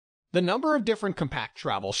The number of different compact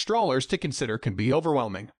travel strollers to consider can be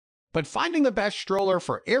overwhelming. But finding the best stroller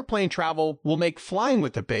for airplane travel will make flying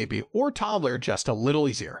with the baby or toddler just a little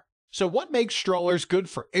easier. So what makes strollers good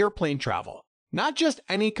for airplane travel? Not just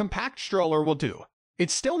any compact stroller will do. It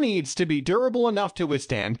still needs to be durable enough to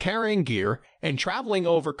withstand carrying gear and traveling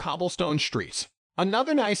over cobblestone streets.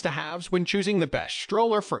 Another nice-to-haves when choosing the best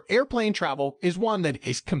stroller for airplane travel is one that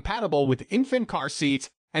is compatible with infant car seats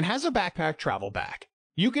and has a backpack travel bag.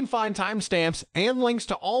 You can find timestamps and links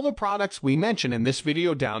to all the products we mention in this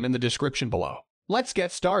video down in the description below. Let's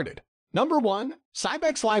get started. Number 1.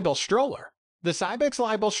 CYBEX Libelle Stroller. The CYBEX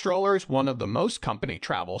Libelle Stroller is one of the most company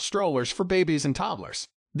travel strollers for babies and toddlers.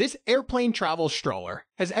 This airplane travel stroller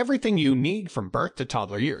has everything you need from birth to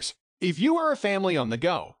toddler years. If you are a family on the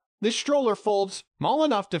go, this stroller folds small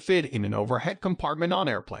enough to fit in an overhead compartment on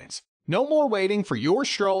airplanes. No more waiting for your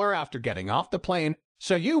stroller after getting off the plane,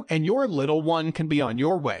 so you and your little one can be on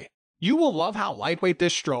your way. You will love how lightweight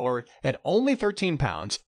this stroller at only 13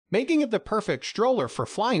 pounds, making it the perfect stroller for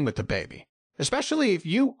flying with the baby, especially if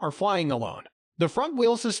you are flying alone. The front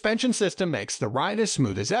wheel suspension system makes the ride as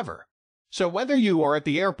smooth as ever. So whether you are at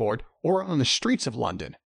the airport or on the streets of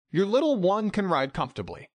London, your little one can ride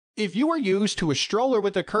comfortably. If you are used to a stroller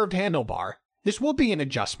with a curved handlebar, this will be an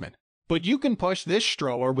adjustment, but you can push this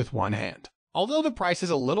stroller with one hand. Although the price is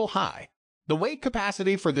a little high, the weight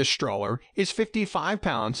capacity for this stroller is 55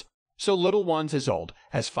 pounds, so little ones as old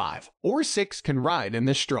as 5 or 6 can ride in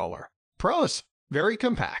this stroller. Pros: very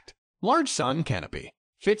compact. Large sun canopy.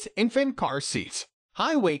 Fits infant car seats.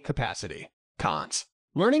 High weight capacity. Cons: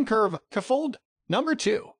 learning curve to fold. Number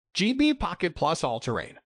 2. GB Pockit Plus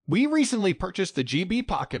All-Terrain. We recently purchased the GB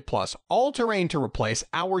Pockit Plus All-Terrain to replace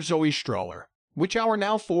our Zoe stroller, which our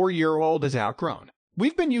now 4-year-old has outgrown.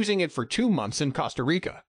 We've been using it for 2 months in Costa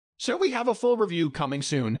Rica, so we have a full review coming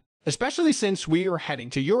soon, especially since we are heading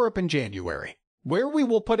to Europe in January, where we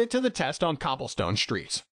will put it to the test on cobblestone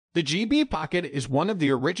streets. The GB Pockit is one of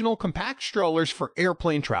the original compact strollers for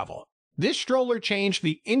airplane travel. This stroller changed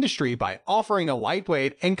the industry by offering a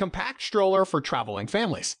lightweight and compact stroller for traveling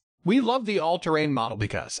families. We love the all-terrain model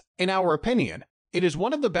because, in our opinion, it is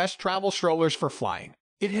one of the best travel strollers for flying.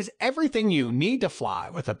 It has everything you need to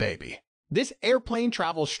fly with a baby. This airplane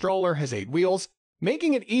travel stroller has 8 wheels,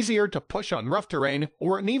 making it easier to push on rough terrain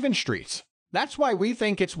or uneven streets. That's why we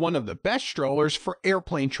think it's one of the best strollers for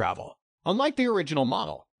airplane travel. Unlike the original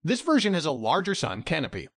model, this version has a larger sun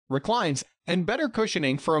canopy, reclines, and better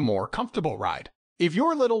cushioning for a more comfortable ride. If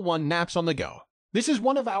your little one naps on the go, this is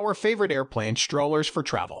one of our favorite airplane strollers for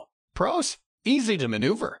travel. Pros: easy to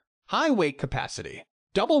maneuver. High weight capacity.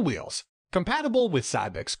 Double wheels. Compatible with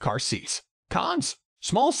CYBEX car seats. Cons: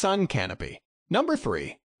 small sun canopy. Number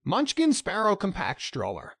 3. Munchkin Sparrow Compact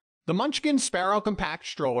Stroller. The Munchkin Sparrow Compact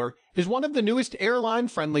Stroller is one of the newest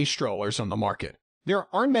airline-friendly strollers on the market. There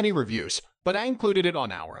aren't many reviews, but I included it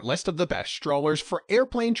on our list of the best strollers for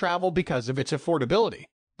airplane travel because of its affordability.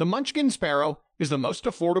 The Munchkin Sparrow is the most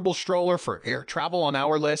affordable stroller for air travel on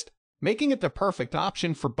our list, making it the perfect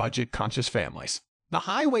option for budget-conscious families. The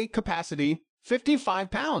high weight capacity, 55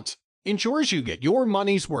 pounds, ensures you get your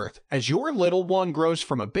money's worth as your little one grows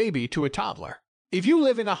from a baby to a toddler. If you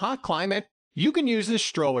live in a hot climate, you can use this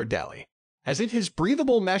stroller daily, as it has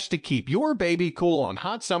breathable mesh to keep your baby cool on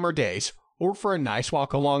hot summer days or for a nice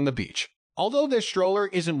walk along the beach. Although this stroller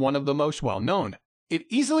isn't one of the most well-known, it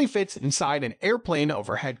easily fits inside an airplane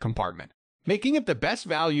overhead compartment, making it the best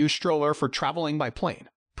value stroller for traveling by plane.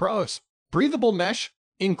 Pros: breathable mesh,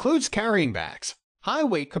 includes carrying bags, high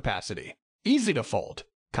weight capacity, easy to fold.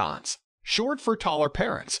 Cons: short for taller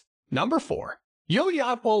parents. Number 4.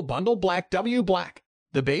 YoYo² Bundle Black W Black.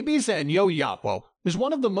 The Babyzen YoYo² is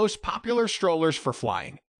one of the most popular strollers for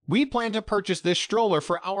flying. We plan to purchase this stroller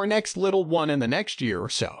for our next little one in the next year or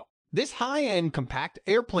so. This high-end compact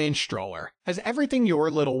airplane stroller has everything your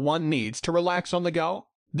little one needs to relax on the go.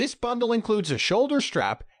 This bundle includes a shoulder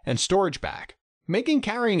strap and storage bag, making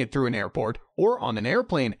carrying it through an airport or on an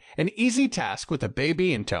airplane an easy task with a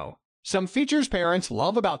baby in tow. Some features parents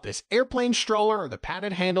love about this airplane stroller are the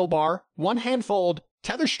padded handlebar, one-hand fold,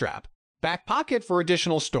 tether strap, back pocket for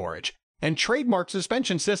additional storage, and trademark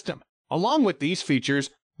suspension system. Along with these features,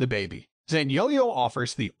 the Babyzen YoYo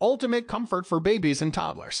offers the ultimate comfort for babies and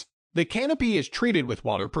toddlers. The canopy is treated with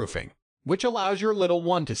waterproofing, which allows your little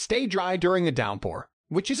one to stay dry during a downpour,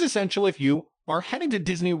 which is essential if you are heading to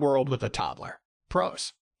Disney World with a toddler.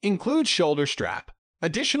 Pros: include shoulder strap,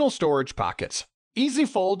 additional storage pockets, easy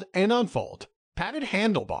fold and unfold, padded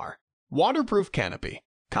handlebar, waterproof canopy.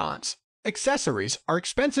 Cons: accessories are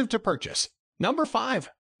expensive to purchase. Number 5.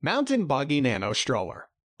 Mountain Buggy Nano Stroller.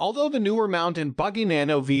 Although the newer Mountain Buggy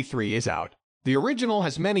Nano V3 is out, The original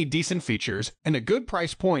has many decent features and a good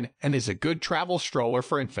price point and is a good travel stroller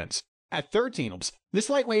for infants. At $13, this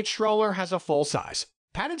lightweight stroller has a full-size,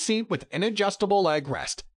 padded seat with an adjustable leg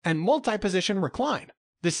rest and multi-position recline.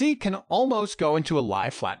 The seat can almost go into a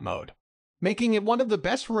lie-flat mode, making it one of the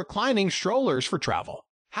best reclining strollers for travel.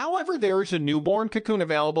 However, there is a newborn cocoon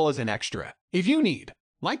available as an extra if you need.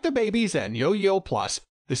 Like the Babyzen YoYo+,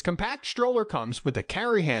 this compact stroller comes with a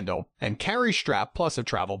carry handle and carry strap plus a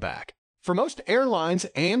travel bag. For most airlines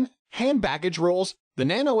and hand baggage rules, the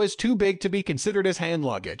Nano is too big to be considered as hand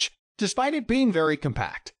luggage, despite it being very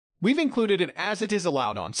compact. We've included it as it is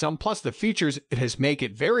allowed on some, plus the features it has make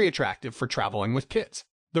it very attractive for traveling with kids.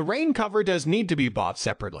 The rain cover does need to be bought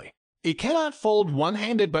separately. It cannot fold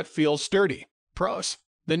one-handed but feels sturdy. Pros: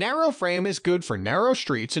 the narrow frame is good for narrow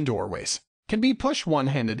streets and doorways. Can be pushed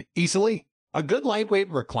one-handed easily. A good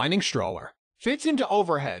lightweight reclining stroller. Fits into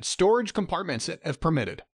overhead storage compartments if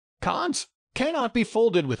permitted. Cons: cannot be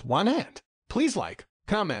folded with one hand. Please like,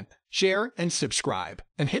 comment, share, and subscribe,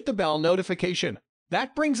 and hit the bell notification.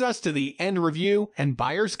 That brings us to the end review and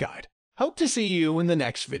buyer's guide. Hope to see you in the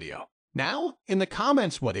next video. Now, in the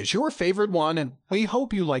comments, what is your favorite one, and we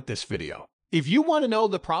hope you like this video. If you want to know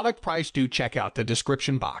the product price, do check out the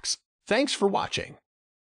description box. Thanks for watching.